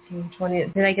 19, 20.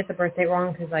 Did I get the birthday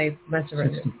wrong? Because I must have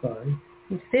written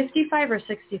 65. 55 or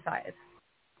 65?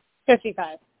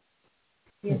 55.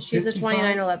 Yeah, she's a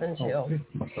 29/11 too.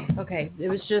 Okay, it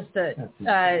was just that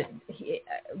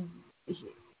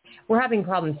we're having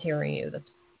problems hearing you. That's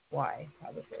why,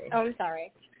 probably. Oh, I'm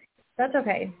sorry. That's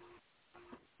okay.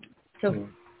 So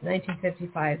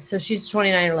 1955. So she's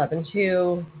 29/11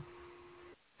 too.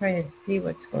 Trying to see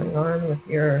what's going on with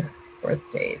your birth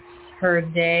dates. Her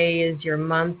day is your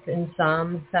month in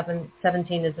sum.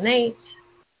 17 is an 8.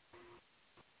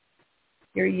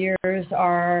 Your years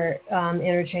are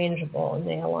interchangeable and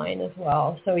they align as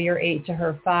well. So your 8 to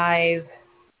her 5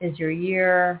 is your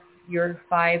year. your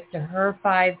 5 to her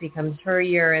 5 becomes her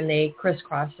year, and they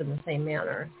crisscross in the same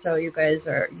manner. So you guys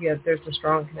there's a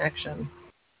strong connection.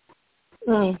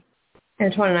 Mm.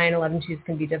 And 29/11/2s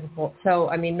can be difficult. So,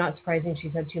 I mean, not surprising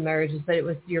she's had 2 marriages, but it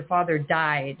was your father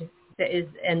died,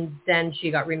 and then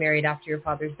she got remarried after your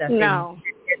father's death. No,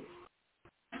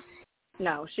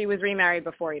 she was remarried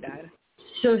before he died.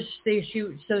 So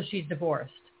she's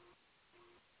divorced.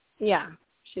 Yeah,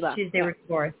 she left. They were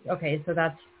divorced. Okay, so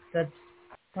that's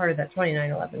part of that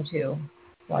 29/11 too.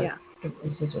 A lot of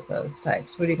differences with those types.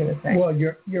 What are you going to say? Well,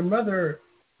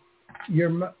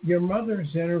 your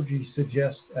mother's energy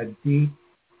suggests a deep,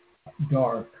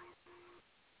 dark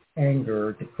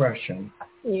anger, depression.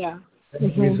 Yeah.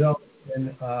 That results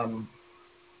in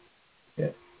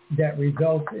that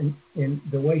results in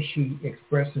the way she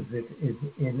expresses it is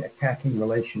in attacking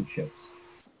relationships.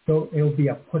 So it will be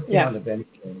a put down of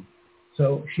anything.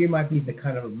 So she might be the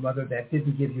kind of mother that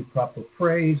didn't give you proper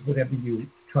praise, whatever you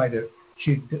try to,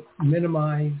 she'd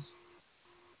minimize.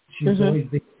 She's always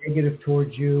being negative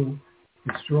towards you,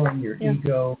 destroying your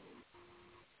ego.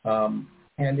 And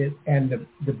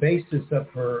the basis of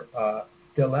her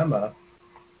dilemma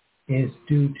is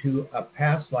due to a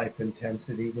past life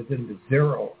intensity within the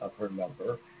 0 of her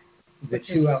number. The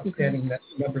 2 outstanding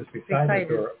numbers beside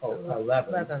it are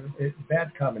 11. It's a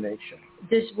bad combination.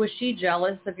 Was she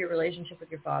jealous of your relationship with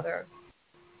your father?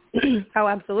 Oh,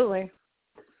 absolutely.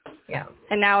 Yeah.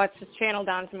 And now it's just channeled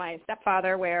down to my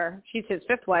stepfather, where she's his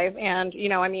 5th wife. And,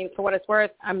 I mean, for what it's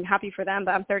worth, I'm happy for them,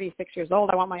 but I'm 36 years old.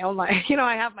 I want my own life.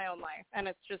 I have my own life. And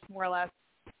it's just more or less.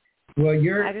 Well,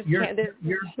 there's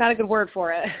not a good word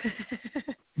for it.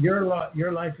 Your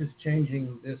life is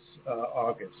changing this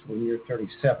August when you're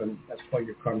 37. That's why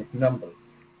your karmic number.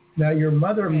 Now, your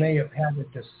mother may have had a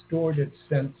distorted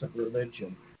sense of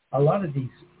religion. A lot of these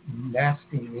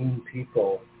nasty, mean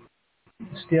people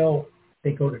still,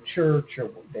 they go to church, or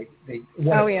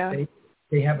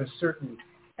they have a certain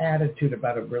attitude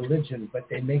about a religion, but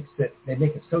they make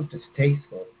it so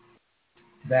distasteful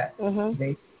that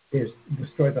they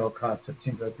destroy the whole concept.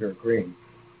 Seems like you're agreeing.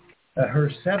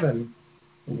 Her 7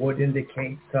 would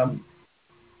indicate some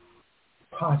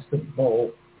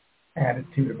possible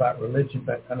attitude about religion,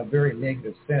 but in a very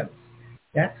negative sense.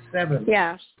 That's 7.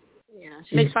 Yeah.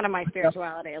 She makes fun of my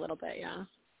spirituality a little bit. Yeah.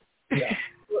 Yeah.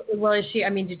 Well, is she? I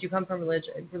mean, did you come from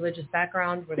religious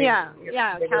background?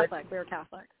 Catholic. We were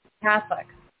Catholic. Catholic.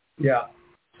 Yeah.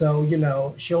 So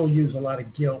she'll use a lot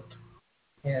of guilt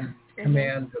and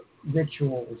command of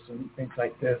rituals and things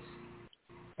like this,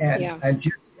 and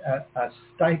just a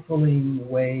stifling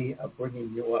way of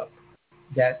bringing you up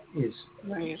that is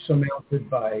surmounted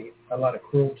by a lot of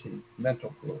cruelty,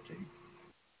 mental cruelty.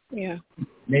 Yeah.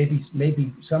 Maybe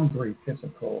some brief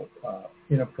physical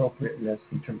inappropriateness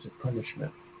in terms of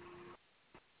punishment.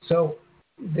 So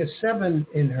the 7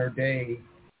 in her day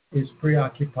is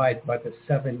preoccupied by the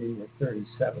 7 in your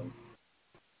 37,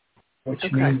 which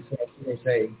means that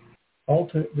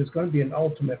there's going to be an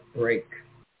ultimate break.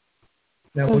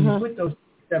 Now, when you put those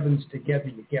 7s together,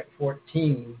 you get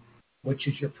 14, which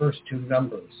is your first 2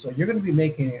 numbers. So you're going to be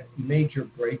making a major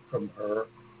break from her,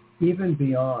 even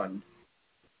beyond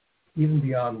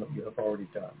what you have already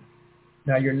done.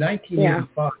 Now, your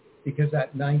 1985, because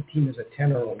that 19 is a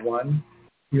 10 or a 1,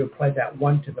 you apply that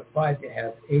 1 to the 5, you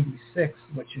have 86,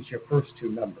 which is your first 2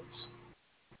 numbers.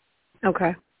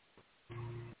 Okay.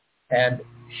 And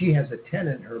she has a 10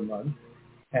 in her month,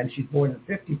 and she's born in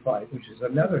 55, which is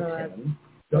another 10.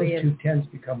 Those 2 10s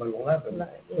become an 11.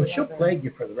 So she'll plague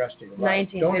you for the rest of your life.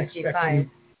 1955.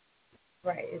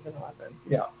 Right, is an 11.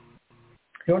 Yeah.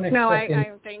 Don't expect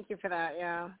I thank you for that.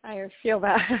 Yeah, I feel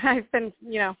that. I've been,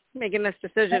 making this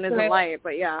decision isn't light,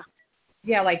 but yeah.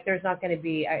 Yeah, like there's not going to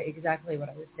be exactly what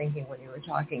I was thinking when you were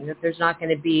talking, that there's not going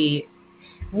to be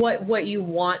what you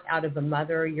want out of a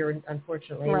mother, you're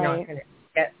unfortunately not going to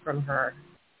get from her.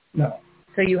 No.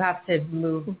 So you have to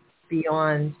move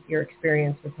beyond your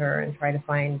experience with her and try to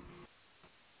find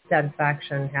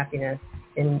satisfaction, happiness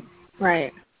in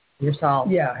yourself.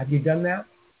 Yeah. Have you done that?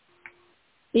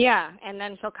 Yeah, and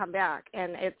then she'll come back,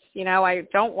 and it's, I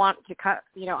don't want to cut,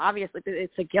 obviously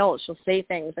it's a guilt. She'll say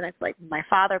things, and it's like my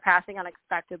father passing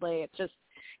unexpectedly.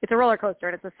 It's a roller coaster,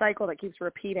 and it's a cycle that keeps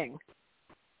repeating,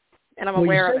 and I'm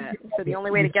aware of it. So the only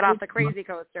way to get off the crazy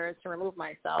coaster is to remove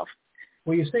myself.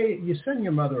 Well, you send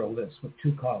your mother a list with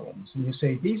 2 columns, and you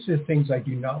say, these are things I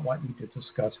do not want you to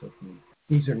discuss with me.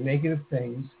 These are negative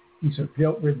things. These are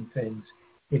guilt-ridden things.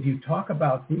 If you talk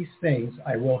about these things,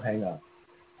 I will hang up.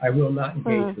 I will not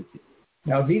engage with you.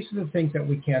 Now, these are the things that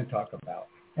we can talk about.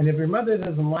 And if your mother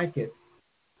doesn't like it,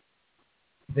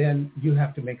 then you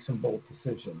have to make some bold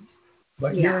decisions.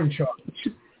 But you're in charge.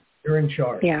 You're in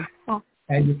charge. Yeah. Well,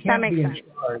 and you can't be in sense.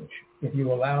 charge if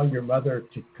you allow your mother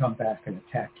to come back and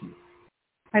attack you.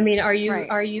 I mean,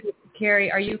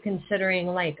 Carrie, are you considering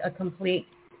like a complete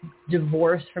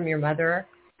divorce from your mother?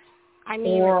 I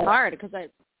mean, it's hard because that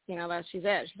she's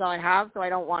it. She's all I have, so I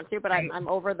don't want to. But I'm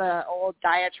over the old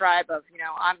diatribe of,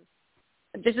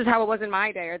 this is how it was in my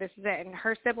day, or this is it. And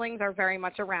her siblings are very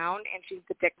much around, and she's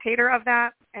the dictator of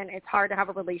that. And it's hard to have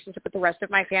a relationship with the rest of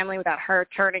my family without her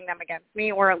turning them against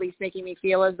me, or at least making me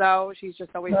feel as though she's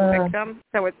just always the victim.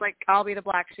 So it's like I'll be the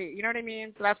black sheep. You know what I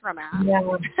mean? So that's where I'm at. Yeah.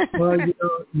 Well,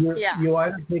 you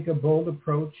either take a bold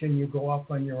approach and you go off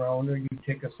on your own, or you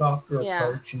take a softer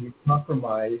approach and you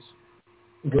compromise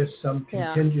with some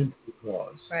contingency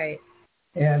clause. Right.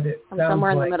 And I'm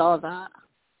somewhere in the middle of that.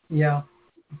 Yeah.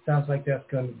 It sounds like that's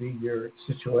going to be your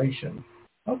situation.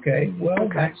 Okay, well,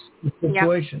 that's the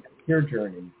situation. Yep. Your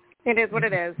journey. It is what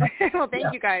it is. Well,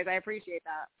 thank you guys. I appreciate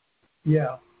that.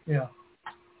 Yeah.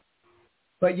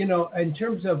 But, in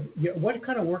terms of, what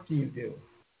kind of work do you do?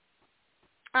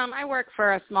 I work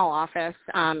for a small office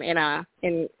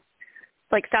in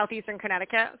like southeastern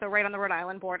Connecticut, so right on the Rhode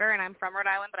Island border, and I'm from Rhode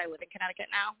Island, but I live in Connecticut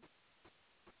now.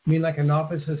 You mean like an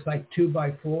office that's like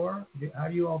 2x4? How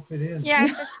do you all fit in? Yeah,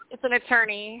 it's an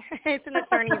attorney. It's an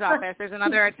attorney's office. There's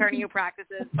another attorney who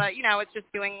practices, but, it's just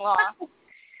doing law.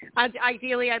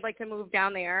 Ideally, I'd like to move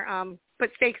down there,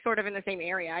 but stay sort of in the same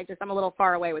area. I'm a little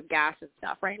far away with gas and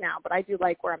stuff right now, but I do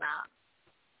like where I'm at.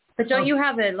 But don't you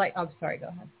have sorry, go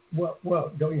ahead.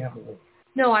 Well, don't you have a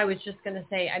No, I was just going to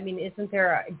say, I mean,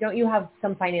 don't you have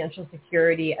some financial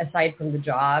security aside from the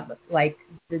job, like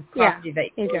the property that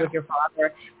you do with your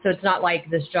father? So it's not like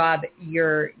this job,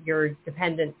 you're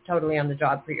dependent totally on the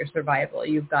job for your survival.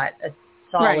 You've got a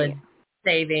solid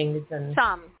savings and...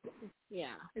 Some.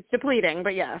 Yeah. It's depleting,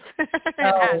 but yes. It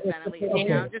has been at least,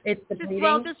 It's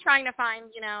depleting? Just trying to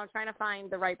find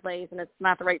the right place, and it's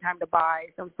not the right time to buy,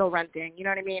 so I'm still renting. You know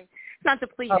what I mean? It's not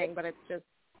depleting, but it's just,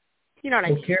 you know what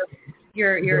I mean?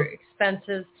 Your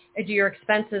expenses, do your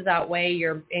expenses outweigh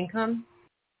your income?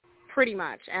 Pretty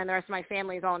much. And the rest of my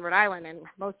family is all in Rhode Island, and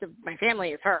most of my family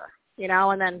is her,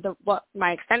 and then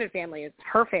my extended family is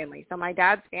her family. So my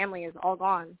dad's family is all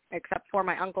gone, except for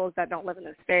my uncles that don't live in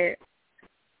the state.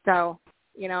 So,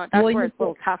 that's where it's a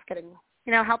little tough getting,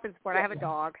 help and support. I have a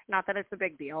dog. Not that it's a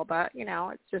big deal, but,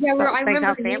 it's just I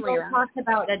remember you talked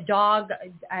about a dog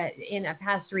in a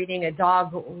past reading, a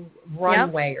dog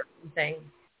runway or something.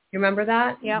 You remember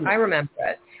that? Yeah, I remember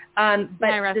it. But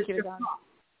I rescued a dog.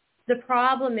 The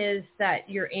problem is that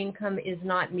your income is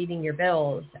not meeting your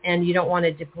bills, and you don't want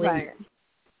to deplete. Right.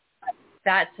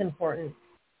 That's important.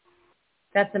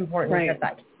 That's important right.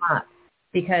 that come up,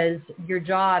 because your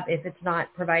job, if it's not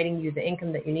providing you the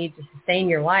income that you need to sustain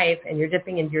your life, and you're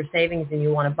dipping into your savings and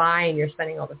you want to buy and you're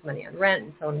spending all this money on rent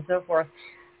and so on and so forth,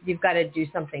 you've got to do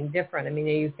something different. I mean,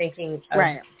 are you thinking of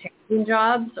changing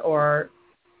jobs or...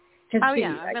 I've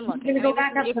been looking.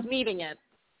 It's meeting it.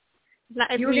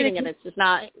 It's meeting it. It's just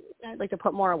not. I'd like to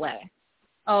put more away.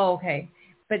 Oh, okay.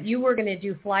 But you were going to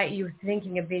do flight. You were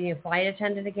thinking of being a flight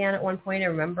attendant again at one point. I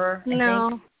remember.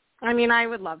 No, I mean I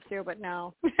would love to, but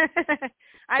no.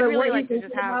 I'd really like to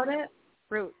just have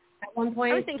roots. At one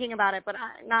point, I was thinking about it, but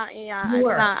not. Yeah,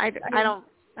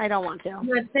 I don't want to. I'm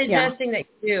not suggesting that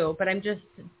you do, but I'm just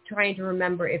trying to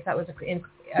remember if that was a conversation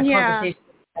we had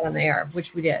on the air, which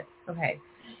we did. Okay.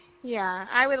 Yeah,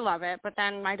 I would love it, but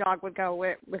then my dog would go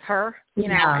with her.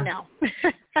 I know.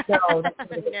 No.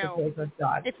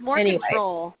 It's more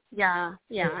control. Yeah.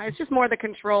 It's just more the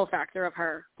control factor of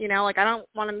her. I don't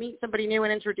want to meet somebody new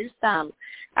and introduce them.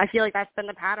 I feel like that's been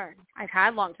the pattern. I've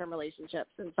had long-term relationships,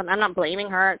 and I'm not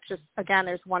blaming her. It's just, again,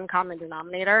 there's one common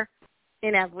denominator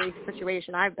in every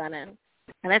situation I've been in,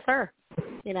 and it's her.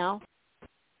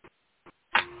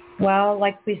 Well,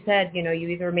 like we said, you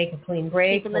either make a clean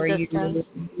break or you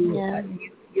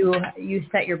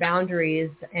set your boundaries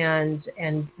and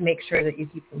make sure that you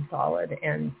keep them solid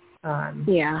and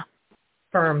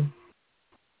firm.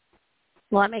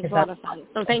 Well, that makes a lot of sense.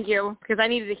 So thank you, because I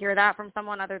needed to hear that from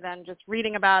someone other than just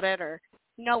reading about it or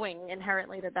knowing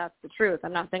inherently that that's the truth.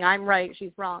 I'm not saying I'm right,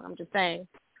 she's wrong. I'm just saying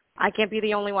I can't be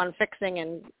the only one fixing,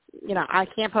 and I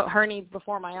can't put her needs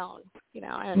before my own.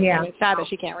 And it's sad that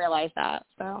she can't realize that.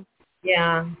 So.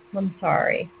 Yeah, I'm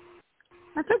sorry.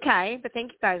 That's okay, but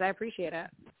thank you guys. I appreciate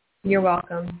it. You're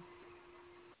welcome.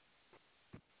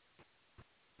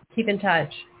 Keep in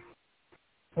touch.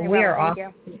 We are off the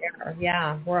air.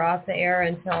 Yeah, we're off the air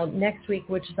until next week,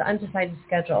 which is the undecided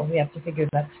schedule. We have to figure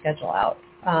that schedule out.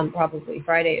 Probably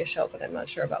Friday is show, but I'm not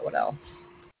sure about what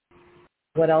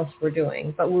else we're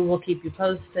doing. But we will keep you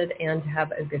posted, and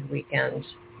have a good weekend.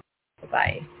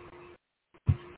 Bye-bye.